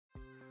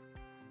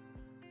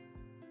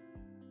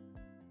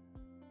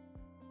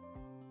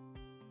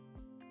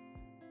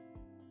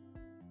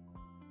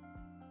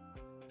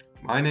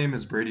My name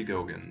is Brady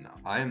Gogan.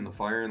 I am the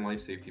Fire and Life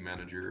Safety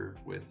Manager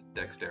with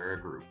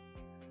Dexterra Group.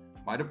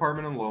 My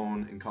department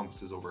alone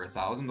encompasses over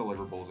 1,000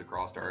 deliverables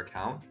across our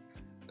account,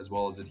 as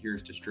well as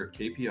adheres to strict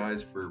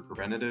KPIs for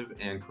preventative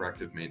and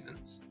corrective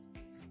maintenance.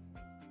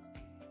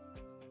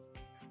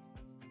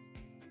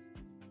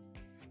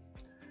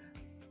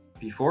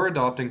 Before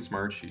adopting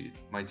Smartsheet,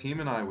 my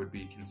team and I would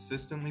be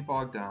consistently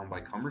bogged down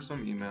by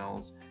cumbersome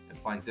emails and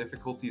find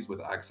difficulties with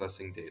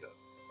accessing data.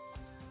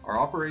 Our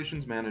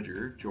operations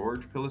manager,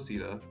 George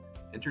Pilicita,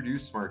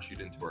 introduced Smartsheet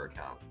into our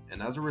account,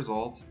 and as a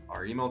result,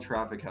 our email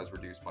traffic has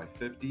reduced by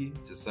 50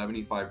 to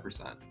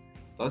 75%,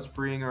 thus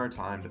freeing our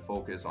time to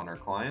focus on our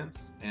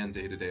clients and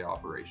day-to-day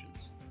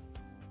operations.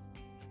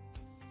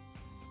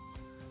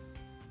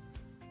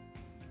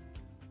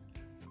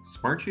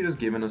 Smartsheet has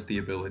given us the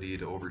ability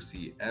to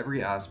oversee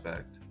every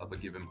aspect of a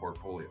given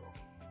portfolio,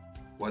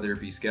 whether it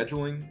be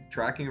scheduling,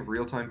 tracking of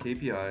real-time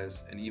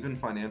KPIs, and even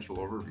financial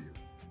overview.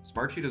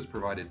 Smartsheet has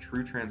provided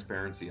true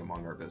transparency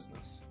among our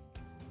business.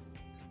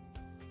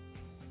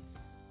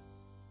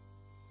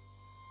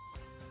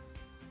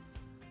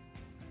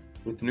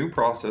 With new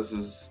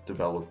processes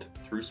developed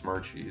through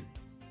Smartsheet,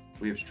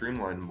 we have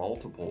streamlined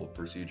multiple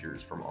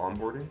procedures from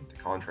onboarding to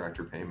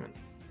contractor payment.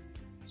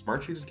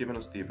 Smartsheet has given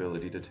us the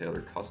ability to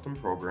tailor custom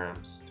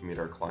programs to meet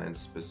our clients'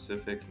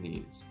 specific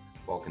needs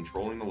while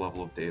controlling the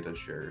level of data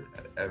shared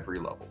at every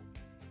level.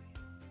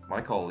 My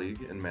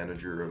colleague and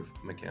manager of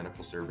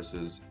mechanical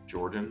services,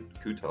 Jordan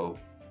Couteau,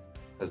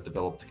 has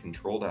developed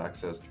controlled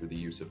access through the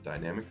use of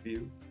dynamic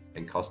view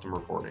and custom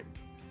reporting,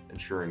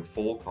 ensuring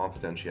full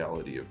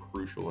confidentiality of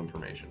crucial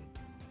information.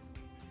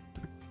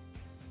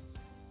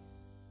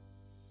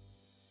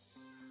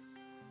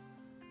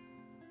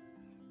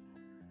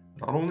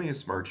 Not only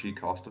is Smartsheet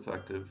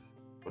cost-effective,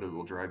 but it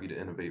will drive you to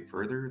innovate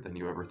further than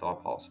you ever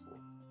thought possible.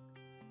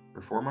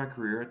 Before my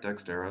career at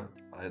Dexterra,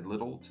 I had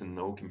little to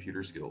no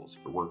computer skills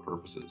for work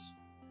purposes.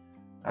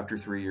 After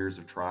 3 years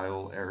of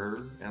trial,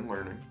 error, and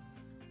learning,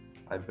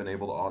 I've been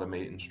able to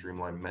automate and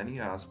streamline many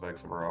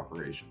aspects of our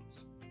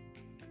operations.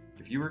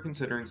 If you are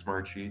considering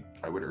Smartsheet,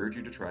 I would urge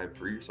you to try it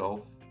for yourself,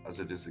 as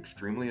it is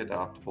extremely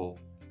adaptable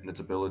and its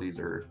abilities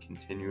are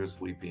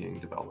continuously being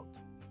developed.